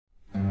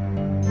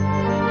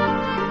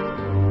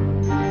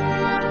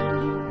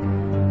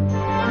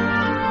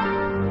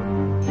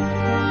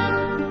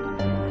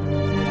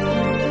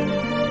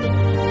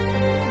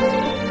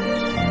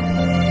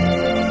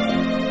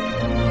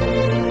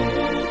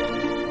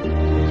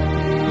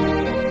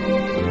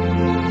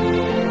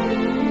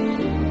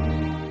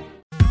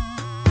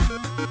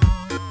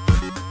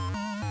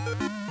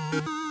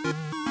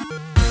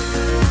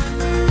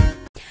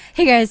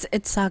Hey guys,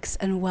 it sucks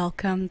and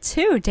welcome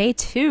to day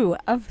 2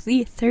 of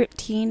the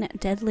 13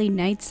 Deadly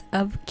Nights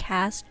of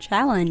CAS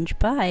challenge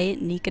by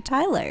Nika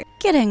Tyler.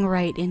 Getting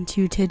right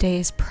into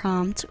today's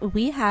prompt,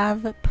 we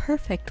have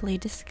Perfectly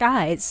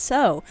Disguised.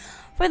 So,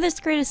 for this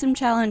Greatest Sim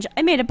challenge,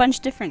 I made a bunch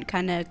of different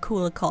kind of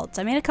cool occults.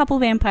 I made a couple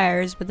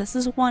vampires, but this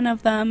is one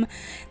of them.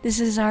 This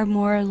is our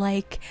more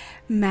like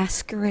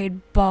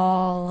masquerade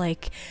ball,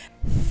 like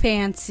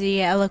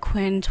fancy,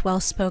 eloquent,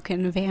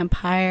 well-spoken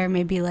vampire,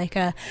 maybe like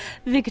a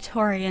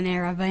Victorian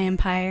era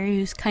vampire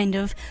who's kind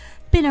of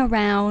been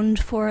around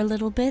for a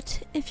little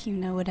bit, if you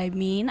know what I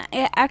mean.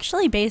 I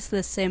actually based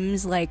the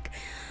Sims like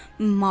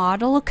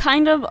model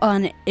kind of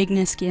on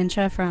Ignis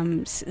Giencha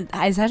from, is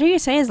that how you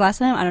say his last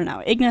name? I don't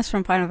know. Ignis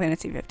from Final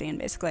Fantasy 15,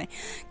 basically.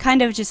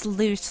 Kind of just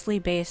loosely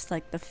based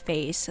like the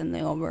face and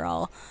the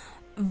overall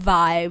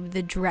vibe,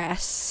 the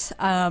dress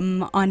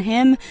on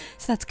him,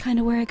 so that's kind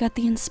of where I got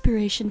the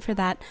inspiration for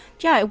that.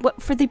 Yeah,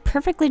 for the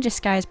Perfectly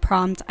Disguised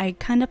prompt, I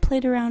kind of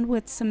played around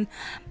with some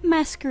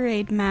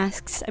masquerade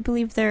masks. I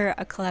believe they're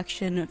a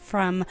collection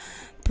from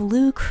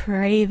Blue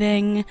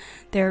Craving.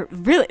 They're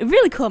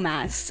really cool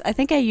masks. I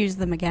think I used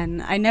them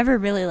again. I never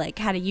really like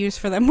had a use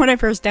for them when I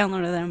first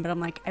downloaded them, but I'm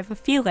like, I have a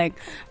feeling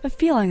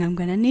I'm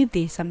gonna need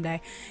these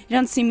someday. You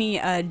don't see me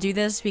do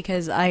this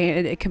because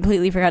I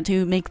completely forgot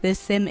to make this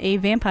sim a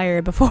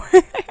vampire before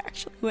I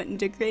actually went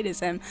into create a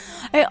sim.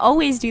 I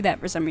always do that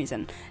for some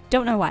reason.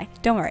 Don't know why.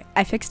 Don't worry.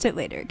 I fixed it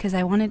later because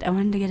I wanted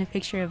to get a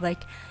picture of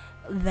like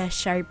the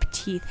sharp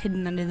teeth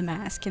hidden under the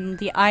mask, and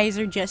the eyes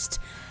are just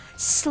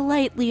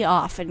slightly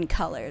off in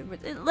color.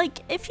 Like,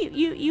 if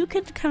you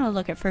could kind of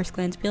look at first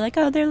glance, be like,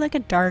 oh, they're like a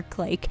dark,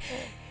 like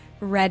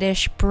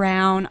reddish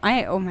brown.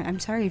 I'm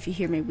sorry if you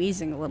hear me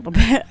wheezing a little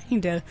bit. I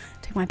need to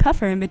take my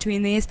puffer in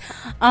between these.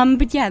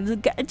 But yeah,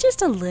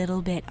 just a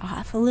little bit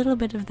off, a little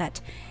bit of that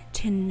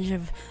tinge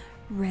of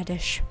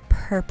reddish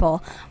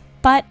purple.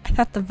 But I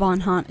thought the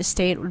Von Haunt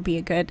estate would be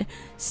a good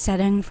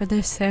setting for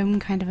this sim,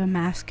 kind of a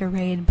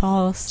masquerade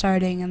ball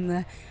starting in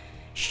the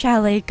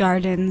chalet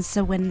gardens,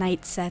 so when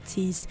night sets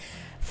he's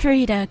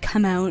free to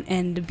come out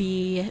and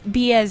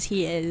be as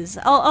he is,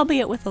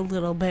 albeit with a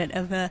little bit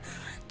of a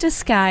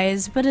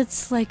disguise, but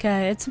it's like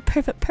it's a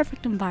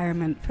perfect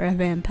environment for a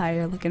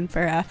vampire looking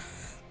for a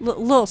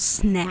little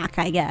snack,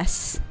 I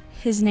guess.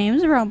 His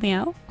name's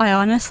Romeo. I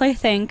honestly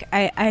think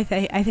I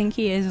think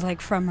he is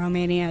like from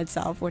Romania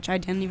itself, which I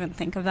didn't even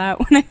think of that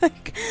when I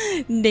like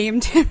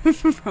named him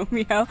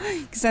Romeo,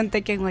 because I'm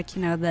thinking like,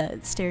 you know, the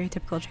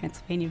stereotypical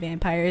Transylvania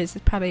vampire is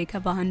probably a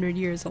couple hundred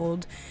years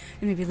old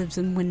and maybe lives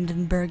in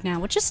Windenburg now,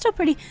 which is still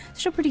pretty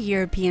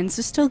European,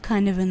 so still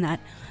kind of in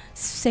that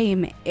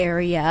same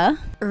area.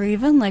 Or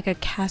even like a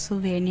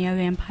Castlevania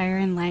vampire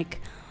in like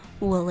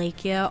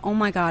Wallachia. Oh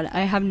my god,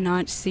 I have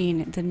not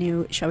seen the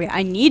new show yet.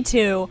 I need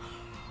to,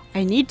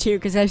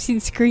 because I've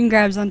seen screen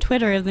grabs on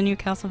Twitter of the new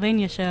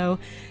Castlevania show.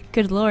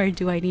 Good lord,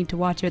 do I need to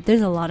watch it.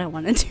 There's a lot I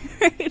want to do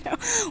right now.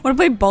 I want to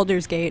play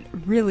Baldur's Gate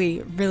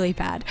really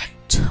bad.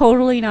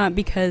 Totally not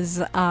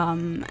because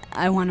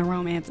I want to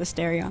romance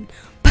Asterion.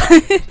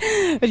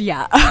 But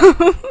yeah.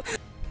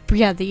 But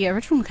yeah, the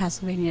original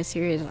Castlevania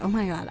series, oh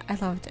my god, I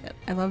loved it.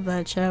 I love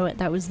that show.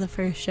 That was the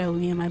first show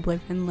me and my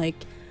boyfriend like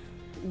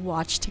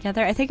watched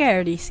together. I think I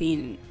already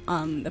seen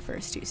the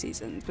first 2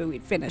 seasons, but we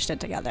finished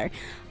it together.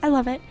 I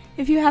love it.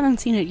 If you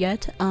haven't seen it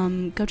yet,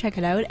 go check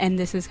it out. And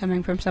this is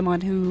coming from someone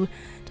who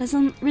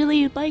doesn't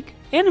really like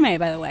anime,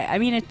 by the way. I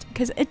mean,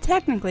 because it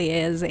technically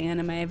is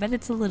anime, but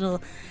it's a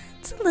little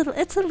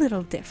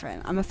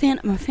different. I'm a fan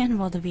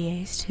of all the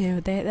VAs too.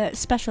 That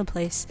special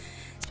place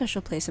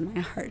in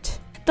my heart.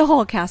 The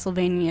whole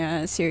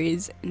Castlevania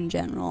series in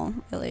general,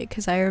 really,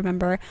 because I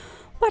remember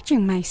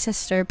watching my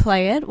sister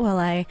play it while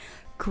I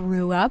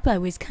grew up. I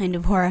was kind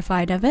of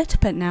horrified of it,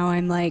 but now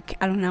I'm like,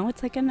 I don't know,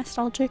 it's like a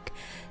nostalgic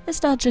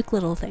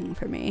little thing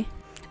for me.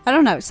 I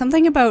don't know,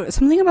 something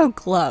about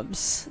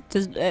gloves.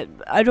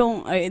 I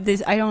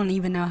don't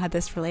even know how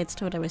this relates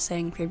to what I was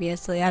saying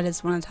previously. I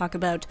just want to talk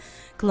about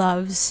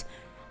gloves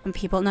on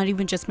people, not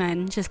even just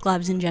men, just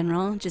gloves in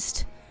general.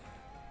 Just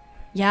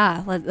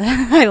yeah,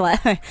 I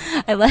like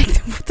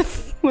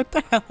what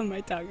the hell am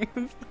I talking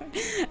about?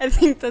 I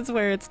think that's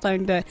where it's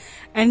time to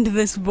end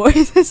this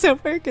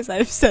voiceover because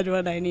I've said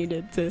what I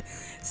needed to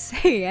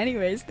say.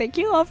 Anyways, thank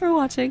you all for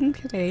watching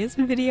today's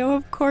video.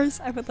 Of course,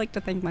 I would like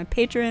to thank my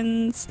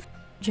patrons,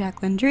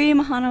 Jacqueline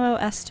Dream, Hanalo,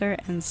 Esther,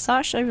 and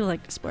Sasha. I would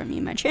like to support me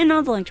and my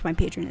channel. The link to my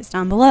Patreon is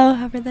down below.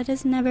 However, that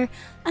is never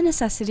a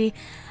necessity.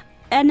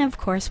 And of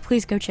course,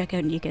 please go check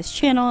out Nika's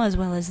channel as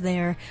well as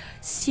their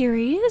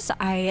series.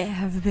 I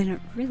have been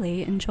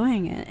really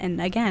enjoying it.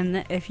 And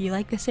again, if you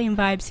like the same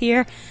vibes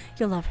here,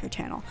 you'll love her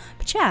channel.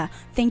 But yeah,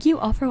 thank you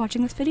all for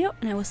watching this video,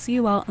 and I will see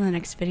you all in the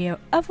next video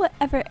of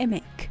whatever I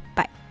make.